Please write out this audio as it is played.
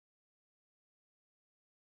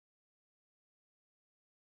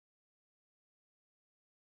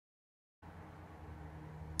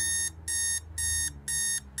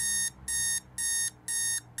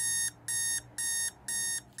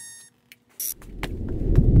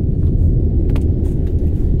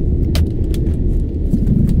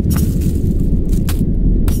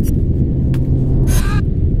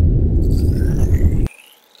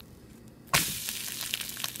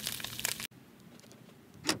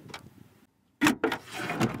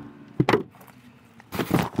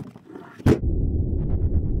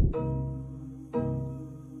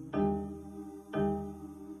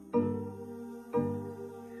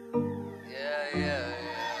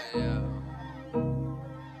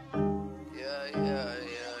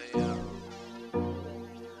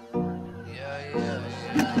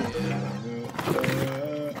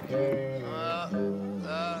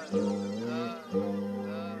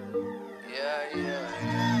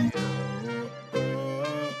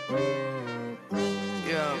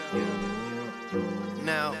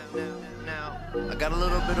Got a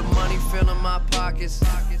little bit of money filling my pockets.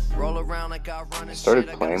 Roll around like I run. I started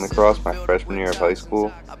playing lacrosse my freshman year of high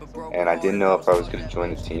school, and I didn't know if I was going to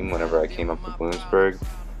join the team whenever I came up to Bloomsburg.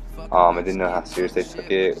 I didn't know how serious they took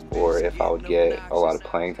it or if I would get a lot of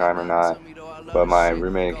playing time or not, but my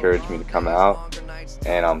roommate encouraged me to come out,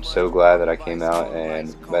 and I'm so glad that I came out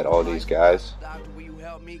and met all these guys.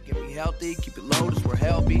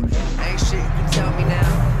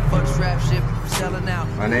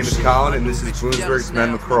 My name is Colin, and this is Bloomsburg's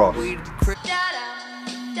Men Lacrosse. This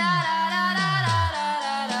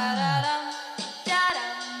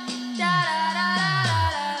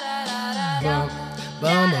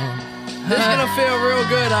is gonna feel real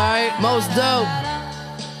good, alright? Most dope.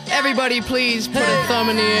 Everybody please put a thumb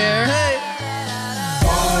in the air. Hey.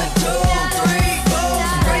 1, 2, 3, 4.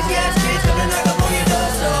 Some crazy ass kids come to knock up on your door,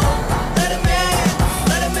 so let 'em in,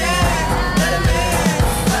 let 'em in, let 'em in.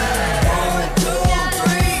 1, 2,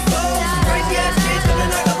 3, 4. Some crazy ass kids come to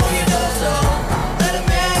knock up on your door, so let 'em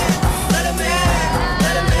in, let 'em in,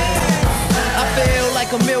 let 'em in. I feel like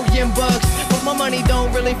 $1,000,000, but my money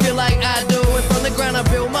don't really feel like I do. And from the ground I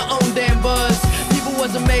built my own damn buzz. People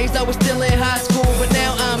was amazed I was still in high school, but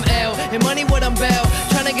now I'm L. And money what I'm about,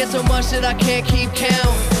 trying to get so much that I can't keep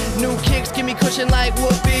count. New kicks give me cushion like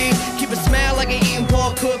whoopee. Keep a smile like an eating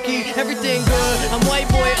pork cookie. Everything good, I'm white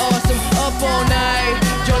boy awesome. Up all night,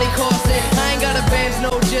 Johnny Carson. I ain't got a Benz,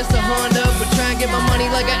 no just a Honda, but try and get my money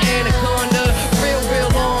like an anaconda. Real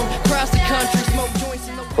long, across the country, smoke joints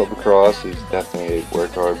in the Club lacrosse is definitely a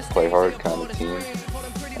work hard, play hard kind of team.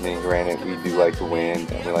 I mean, granted, we do like to win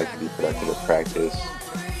and we like to be productive at practice.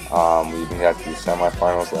 We even got to the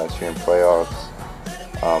semifinals last year in playoffs,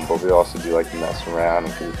 but we also do like to mess around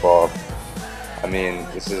and goof off. I mean,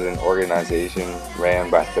 this is an organization ran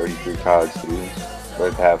by 33 college students. We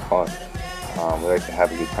like to have fun. We like to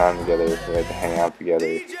have a good time together. We like to hang out together.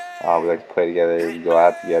 We like to play together. We go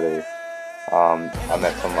out together. I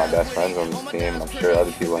met some of my best friends on this team. I'm sure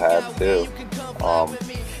other people have too.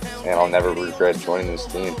 And I'll never regret joining this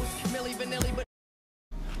team.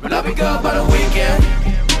 But I'll be good by the weekend.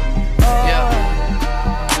 Yeah.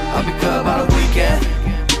 I'll be good by the weekend.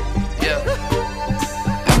 Yeah.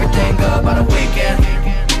 Everything good by the weekend.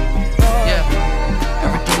 Yeah.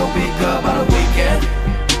 Everything will be good by the weekend.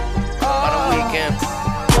 By the weekend.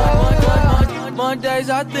 Mondays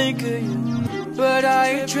I think of you, but I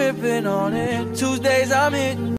ain't tripping on it. Tuesdays I'm hitting